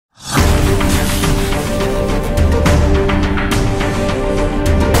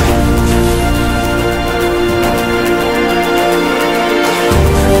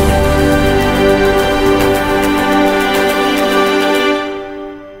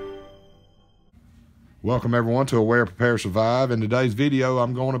Welcome everyone to Aware, Prepare, Survive. In today's video,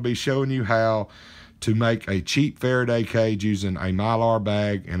 I'm going to be showing you how to make a cheap Faraday cage using a Mylar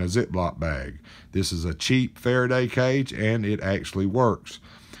bag and a Ziploc bag. This is a cheap Faraday cage and it actually works.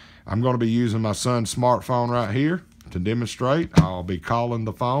 I'm going to be using my son's smartphone right here to demonstrate. I'll be calling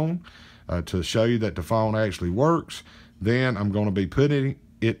the phone to show you that the phone actually works. Then I'm going to be putting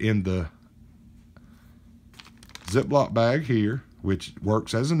it in the Ziploc bag here, which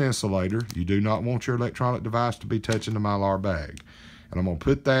works as an insulator. You do not want your electronic device to be touching the Mylar bag. And I'm going to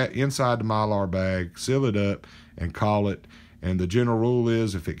put that inside the Mylar bag, seal it up, and call it. And the general rule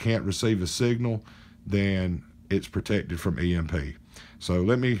is if it can't receive a signal, then it's protected from E.M.P. So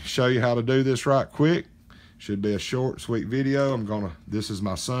let me show you how to do this right quick. Should be a short, sweet video. This is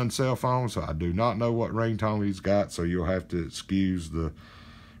my son's cell phone, so I do not know what ringtone he's got, so you'll have to excuse the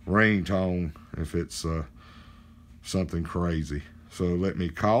ringtone if it's something crazy. So let me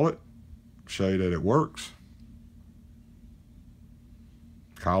call it, show you that it works.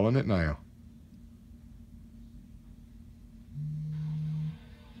 Calling it now.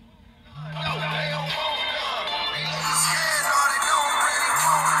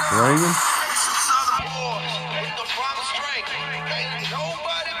 Ringing.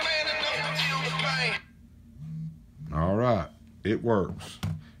 All right, it works.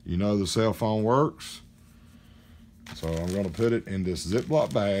 You know the cell phone works. So I'm going to put it in this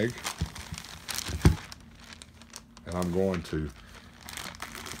Ziploc bag, and I'm going to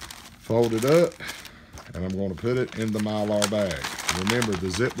fold it up, and I'm going to put it in the Mylar bag. Remember, the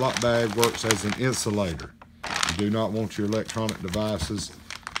Ziploc bag works as an insulator. You do not want your electronic devices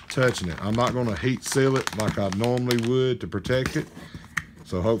touching it. I'm not going to heat seal it like I normally would to protect it.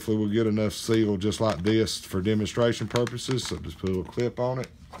 So hopefully we'll get enough seal just like this for demonstration purposes. So just put a little clip on it.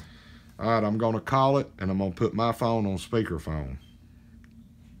 All right, I'm going to call it, and I'm going to put my phone on speakerphone.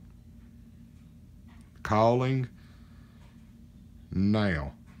 Calling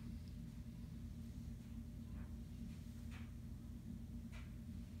now.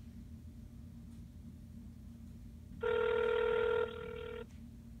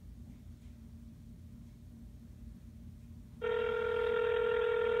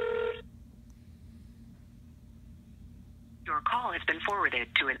 Your call has been forwarded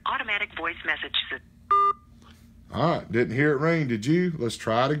to an automatic voice message system. All right, didn't hear it ring, did you? Let's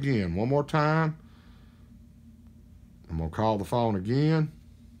try it again. One more time. I'm going to call the phone again.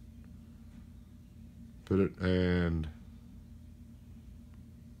 Put it, and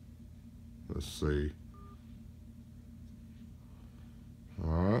let's see.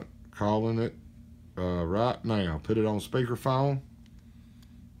 All right, calling it right now. Put it on speakerphone.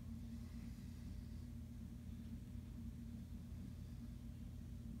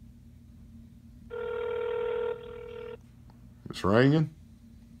 It's ringing.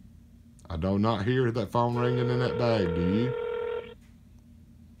 I do not hear that phone ringing in that bag, do you?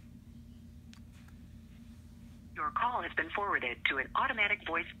 Your call has been forwarded to an automatic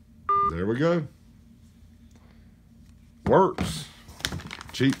voice. There we go. Works.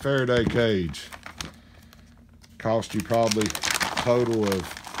 Cheap Faraday cage. Cost you probably a total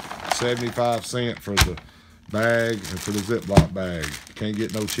of 75 cents for the bag and for the Ziploc bag. Can't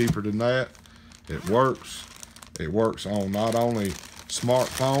get no cheaper than that. It works. It works on not only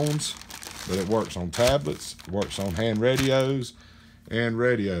smartphones, but it works on tablets, it works on hand radios and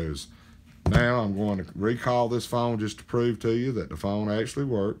radios. Now I'm going to recall this phone just to prove to you that the phone actually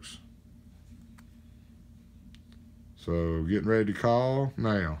works. So getting ready to call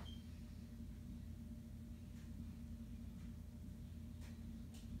now.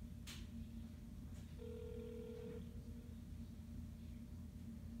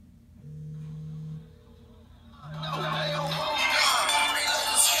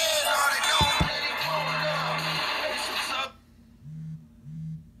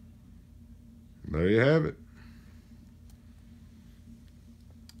 There you have it.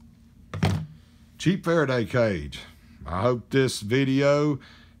 Cheap Faraday cage. I hope this video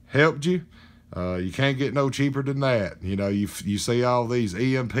helped you. You can't get no cheaper than that. You know, you see all these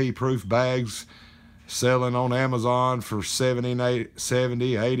E.M.P proof bags selling on Amazon for $70,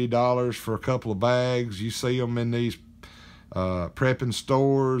 $80 for a couple of bags. You see them in these prepping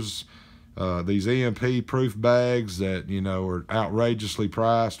stores. These E.M.P proof bags that, you know, are outrageously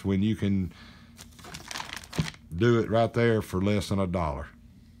priced when you can do it right there for less than $1.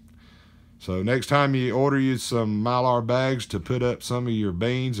 So next time you order you some Mylar bags to put up some of your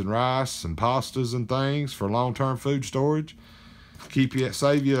beans and rice and pastas and things for long-term food storage,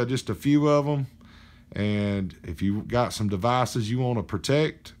 save you just a few of them. And if you got some devices you want to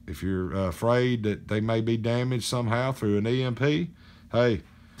protect, if you're afraid that they may be damaged somehow through an E.M.P, hey,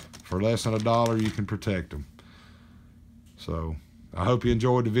 For less than $1, you can protect them. So I hope you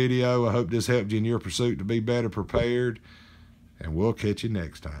enjoyed the video. I hope this helped you in your pursuit to be better prepared. And we'll catch you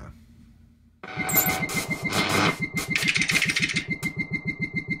next time.